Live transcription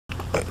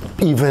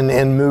even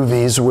in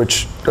movies,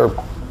 which are,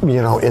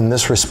 in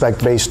this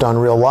respect based on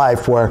real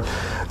life, where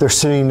they're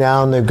sitting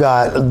down, they've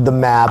got the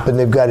map and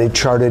they've got it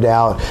charted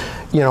out,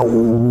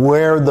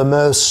 where the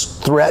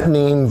most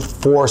threatening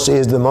force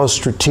is, the most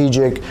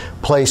strategic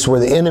place where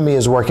the enemy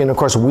is working. Of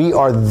course, we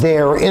are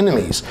their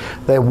enemies.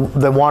 They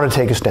want to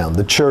take us down.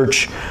 The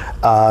church,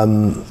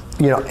 and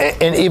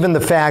even the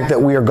fact that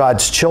we are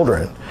God's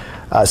children.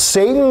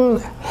 Satan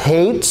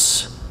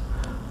hates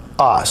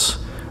us.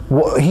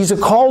 Well, he's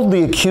called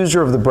the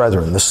accuser of the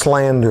brethren, the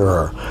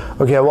slanderer.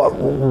 Okay, well,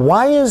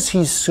 why is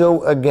he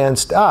so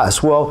against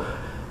us? Well,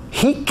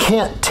 he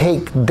can't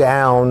take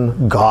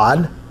down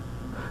God.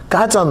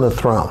 God's on the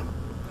throne.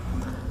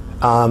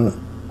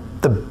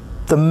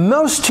 The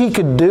most he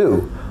could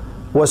do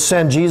was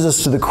send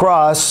Jesus to the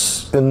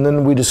cross, and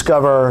then we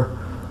discover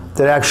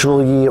that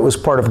actually it was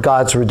part of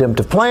God's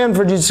redemptive plan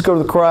for Jesus to go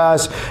to the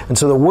cross. And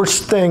so the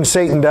worst thing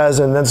Satan does,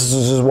 and this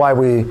is why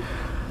we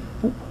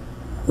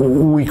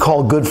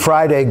call Good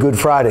Friday, Good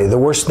Friday. The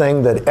worst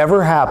thing that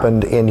ever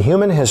happened in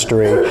human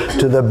history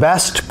to the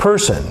best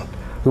person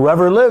who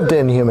ever lived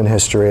in human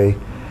history,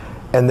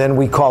 and then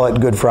we call it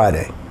Good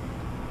Friday.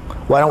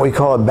 Why don't we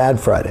call it Bad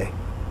Friday?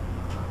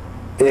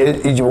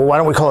 Why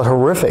don't we call it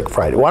Horrific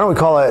Friday? Why don't we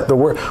call it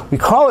we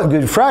call it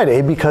Good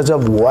Friday because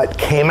of what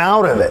came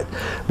out of it.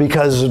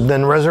 Because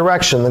then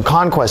resurrection, the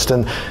conquest.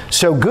 And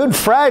so Good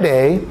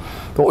Friday,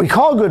 what we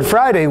call Good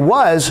Friday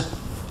was,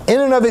 in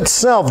and of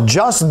itself,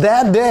 just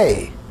that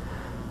day,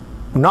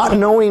 not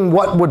knowing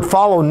what would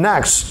follow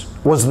next,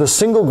 was the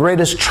single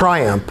greatest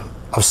triumph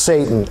of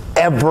Satan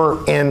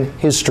ever in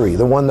history.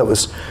 The one that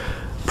was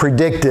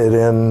predicted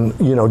in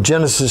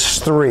Genesis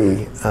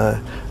 3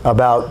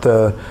 about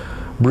the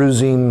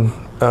bruising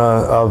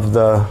of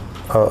the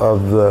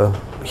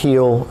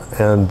heel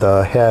and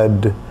the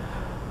head.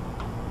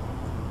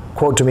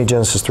 Quote to me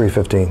Genesis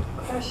 3:15.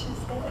 Crush his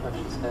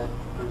head,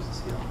 bruise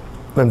his heel.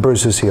 And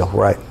bruise his heel,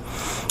 right.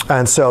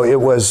 And so it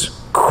was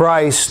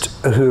Christ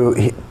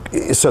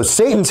so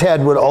Satan's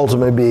head would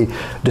ultimately be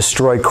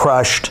destroyed,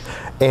 crushed,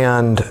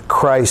 and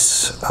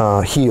Christ's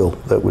heel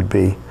that would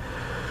be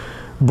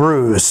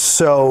bruised.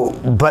 So,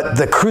 but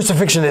the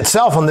crucifixion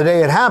itself on the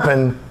day it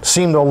happened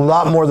seemed a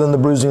lot more than the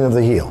bruising of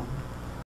the heel.